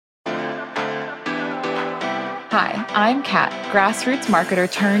Hi, I'm Kat, grassroots marketer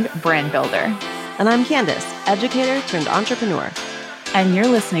turned brand builder. And I'm Candace, educator turned entrepreneur. And you're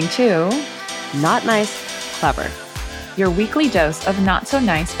listening to Not Nice, Clever, your weekly dose of not so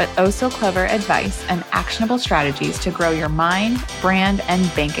nice but oh so clever advice and actionable strategies to grow your mind, brand,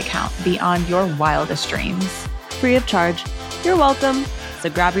 and bank account beyond your wildest dreams. Free of charge. You're welcome. So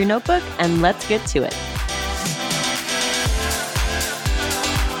grab your notebook and let's get to it.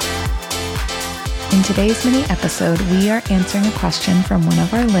 In today's mini episode, we are answering a question from one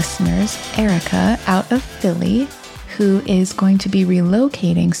of our listeners, Erica, out of Philly, who is going to be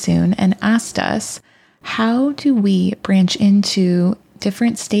relocating soon and asked us, how do we branch into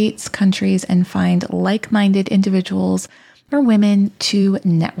different states, countries, and find like-minded individuals or women to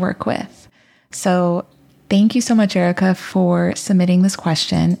network with? So thank you so much, Erica, for submitting this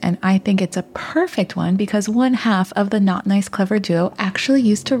question. And I think it's a perfect one because one half of the Not Nice Clever duo actually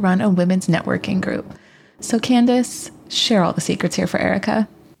used to run a women's networking group. So Candace, share all the secrets here for Erica.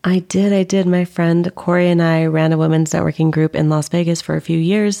 I did. My friend Corey and I ran a women's networking group in Las Vegas for a few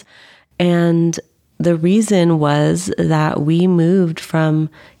years. And the reason was that we moved from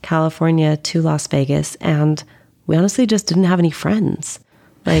California to Las Vegas and we honestly just didn't have any friends.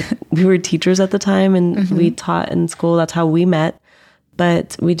 Like, we were teachers at the time and we taught in school. That's how we met.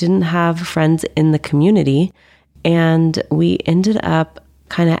 But we didn't have friends in the community. And we ended up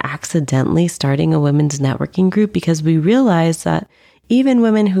kind of accidentally starting a women's networking group because we realized that even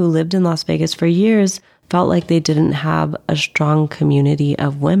women who lived in Las Vegas for years felt like they didn't have a strong community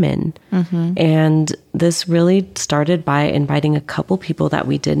of women. And this really started by inviting a couple people that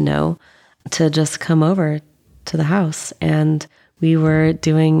we did know to just come over to the house. And we were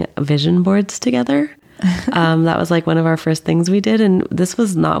doing vision boards together. That was like one of our first things we did. And this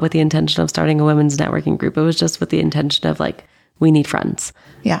was not with the intention of starting a women's networking group. It was just with the intention of like, we need friends.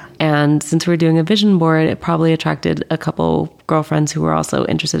 Yeah. And since we were doing a vision board, it probably attracted a couple girlfriends who were also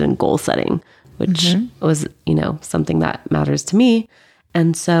interested in goal setting, which was, something that matters to me.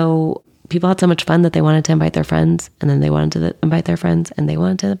 And so people had so much fun that they wanted to invite their friends, and then they wanted to invite their friends, and they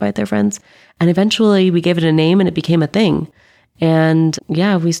wanted to invite their friends. And eventually we gave it a name and it became a thing. And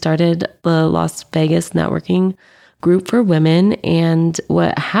yeah, we started the Las Vegas networking group for women. And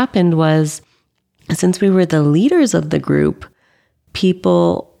what happened was, since we were the leaders of the group,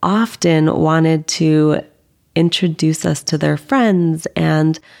 people often wanted to introduce us to their friends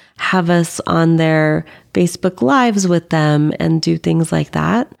and have us on their Facebook Lives with them and do things like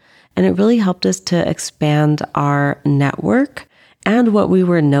that. And it really helped us to expand our network and what we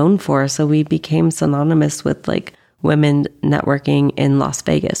were known for. So we became synonymous with like women networking in Las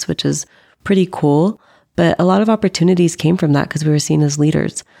Vegas, which is pretty cool. But a lot of opportunities came from that because we were seen as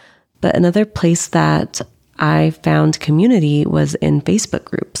leaders. But another place that I found community was in Facebook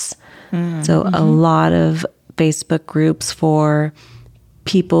groups. So a lot of Facebook groups for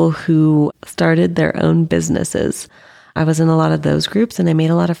people who started their own businesses. I was in a lot of those groups and I made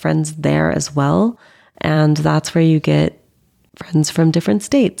a lot of friends there as well. And that's where you get friends from different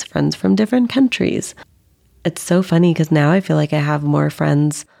states, friends from different countries. It's so funny because now I feel like I have more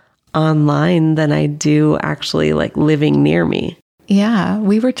friends online than I do actually like living near me. Yeah,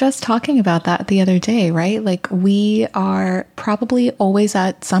 we were just talking about that the other day, right? Like, we are probably always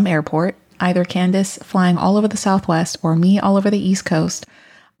at some airport, either Candace flying all over the Southwest or me all over the East Coast.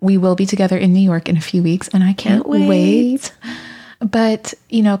 We will be together in New York in a few weeks and I can't wait. But,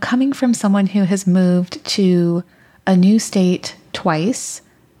 coming from someone who has moved to a new state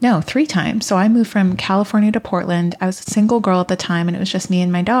three times. So I moved from California to Portland. I was a single girl at the time and it was just me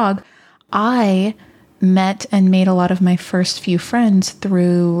and my dog. I met and made a lot of my first few friends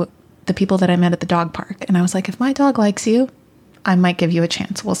through the people that I met at the dog park. And I was like, if my dog likes you, I might give you a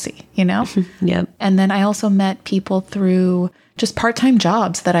chance. We'll see, Yep. And then I also met people through just part-time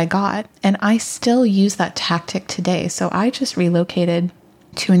jobs that I got. And I still use that tactic today. So I just relocated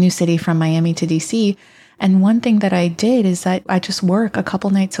to a new city from Miami to DC. And one thing that I did is that I just work a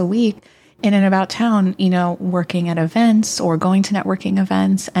couple nights a week in and about town, working at events or going to networking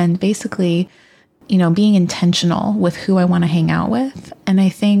events and basically, being intentional with who I want to hang out with. And I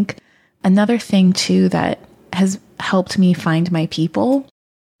think another thing too that has helped me find my people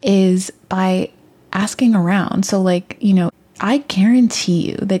is by asking around. So I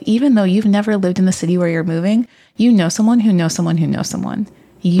guarantee you that even though you've never lived in the city where you're moving, you know someone who knows someone who knows someone.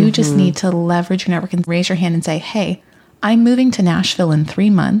 You just need to leverage your network and raise your hand and say, hey, I'm moving to Nashville in 3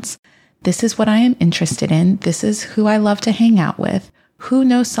 months. This is what I am interested in. This is who I love to hang out with. Who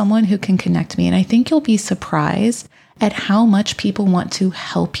knows someone who can connect me? And I think you'll be surprised at how much people want to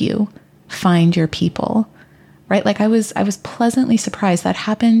help you find your people, right? Like I was pleasantly surprised. That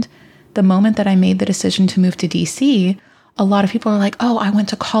happened the moment that I made the decision to move to DC, a lot of people are like, oh, I went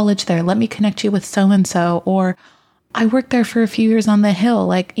to college there. Let me connect you with so-and-so. Or I worked there for a few years on the Hill.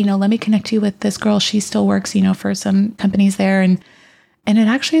 Like, let me connect you with this girl. She still works, for some companies there. And it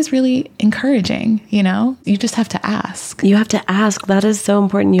actually is really encouraging, You just have to ask. You have to ask. That is so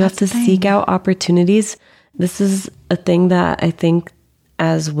important. You have to seek out opportunities. This is a thing that I think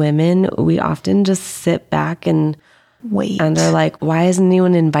as women, we often just sit back and wait. And they're like, why isn't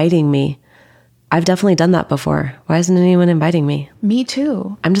anyone inviting me? I've definitely done that before. Why isn't anyone inviting me? Me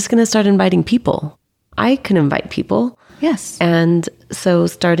too. I'm just going to start inviting people. I can invite people. Yes. And so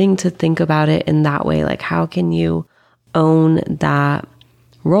starting to think about it in that way, like how can you own that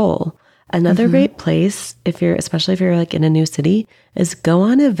role? Another great place, especially if you're like in a new city, is go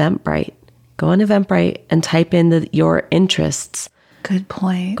on Eventbrite. Go on Eventbrite and type in your interests. Good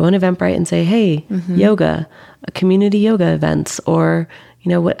point. Go on Eventbrite and say, hey, yoga, community yoga events, or,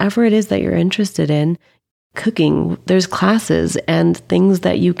 whatever it is that you're interested in. Cooking, there's classes and things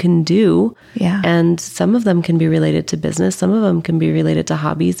that you can do. Yeah. And some of them can be related to business. Some of them can be related to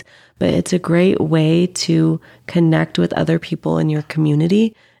hobbies, but it's a great way to connect with other people in your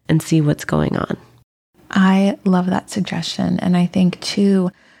community and see what's going on. I love that suggestion. And I think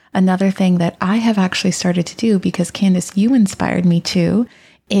too, another thing that I have actually started to do, because Candace, you inspired me to,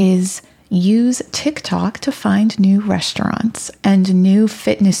 is use TikTok to find new restaurants and new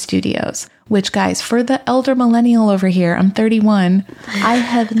fitness studios, which, guys, for the elder millennial over here, I'm 31, I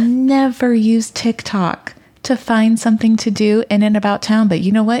have never used TikTok to find something to do in and about town. But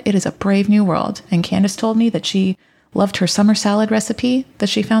you know what? It is a brave new world. And Candace told me that she loved her summer salad recipe that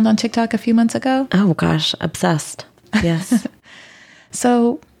she found on TikTok a few months ago. Oh gosh, obsessed. Yes.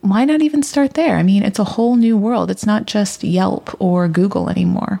 So why not even start there? I mean, it's a whole new world. It's not just Yelp or Google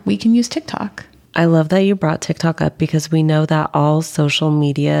anymore. We can use TikTok. I love that you brought TikTok up, because we know that all social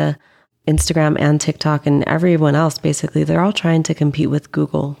media, Instagram and TikTok and everyone else, basically, they're all trying to compete with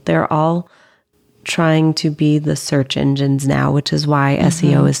Google. They're all trying to be the search engines now, which is why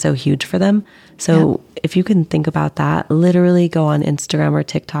SEO is so huge for them. So if you can think about that, literally go on Instagram or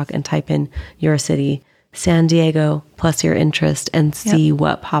TikTok and type in your city, San Diego, plus your interest, and see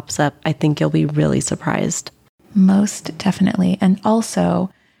what pops up. I think you'll be really surprised. Most definitely. And also,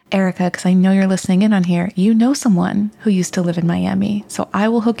 Erica, because I know you're listening in on here, you know someone who used to live in Miami. So I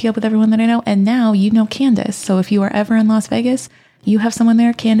will hook you up with everyone that I know. And now you know Candace. So if you are ever in Las Vegas, you have someone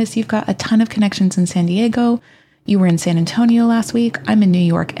there. Candace, you've got a ton of connections in San Diego. You were in San Antonio last week. I'm in New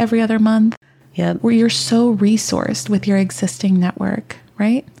York every other month. Yeah. Where you're so resourced with your existing network,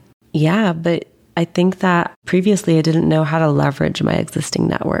 right? Yeah, but I think that previously I didn't know how to leverage my existing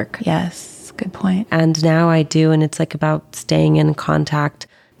network. Yes, good point. And now I do. And it's like about staying in contact,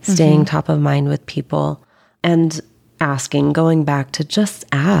 staying top of mind with people, and asking, going back to just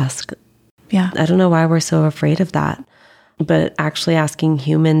ask. Yeah. I don't know why we're so afraid of that, but actually asking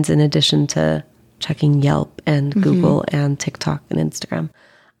humans in addition to checking Yelp and Google and TikTok and Instagram.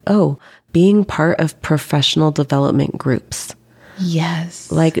 Oh, being part of professional development groups.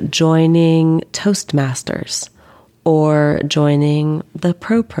 Yes. Like joining Toastmasters or joining the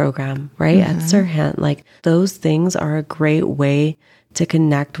pro program, right? At Serhant. Like those things are a great way to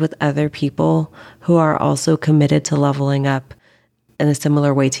connect with other people who are also committed to leveling up in a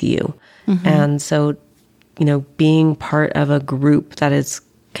similar way to you. And so, being part of a group that is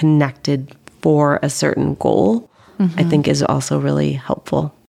connected for a certain goal, I think is also really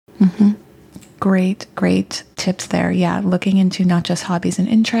helpful. Great tips there. Yeah. Looking into not just hobbies and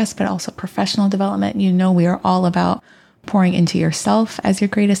interests, but also professional development. We are all about pouring into yourself as your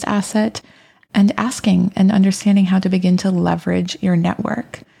greatest asset and asking and understanding how to begin to leverage your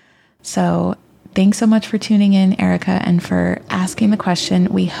network. So thanks so much for tuning in, Erica, and for asking the question.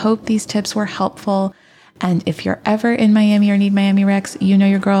 We hope these tips were helpful. And if you're ever in Miami or need Miami Rex, you know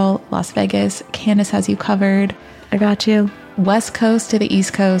your girl, Las Vegas. Candace has you covered. I got you. West Coast to the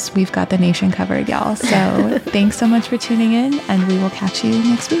East Coast, we've got the nation covered, y'all. So thanks so much for tuning in, and we will catch you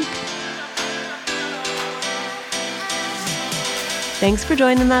next week. Thanks for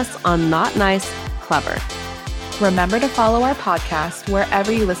joining us on Not Nice, Clever. Remember to follow our podcast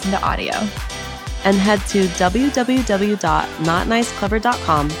wherever you listen to audio. And head to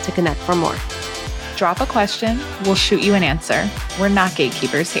www.notniceclever.com to connect for more. Drop a question, we'll shoot you an answer. We're not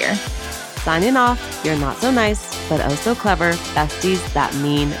gatekeepers here. Signing off, you're not so nice, but oh so clever besties that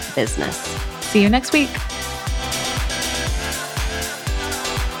mean business. See you next week.